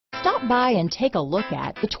Stop by and take a look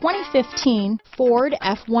at the 2015 Ford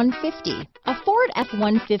F-150. A Ford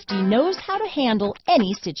F-150 knows how to handle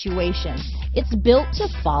any situation. It's built to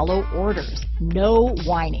follow orders, no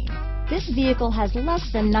whining. This vehicle has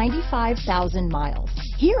less than 95,000 miles.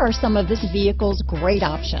 Here are some of this vehicle's great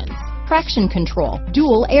options: traction control,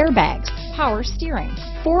 dual airbags, power steering,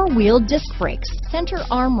 four-wheel disc brakes, center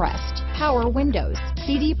armrest, power windows,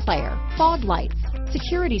 CD player, fog lights,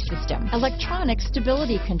 security system, electronic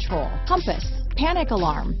stability control, compass, panic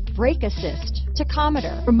alarm, brake assist,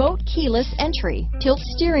 tachometer, remote keyless entry, tilt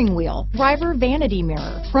steering wheel, driver vanity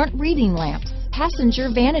mirror, front reading lamps, passenger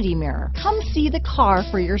vanity mirror. Come see the car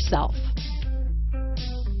for yourself.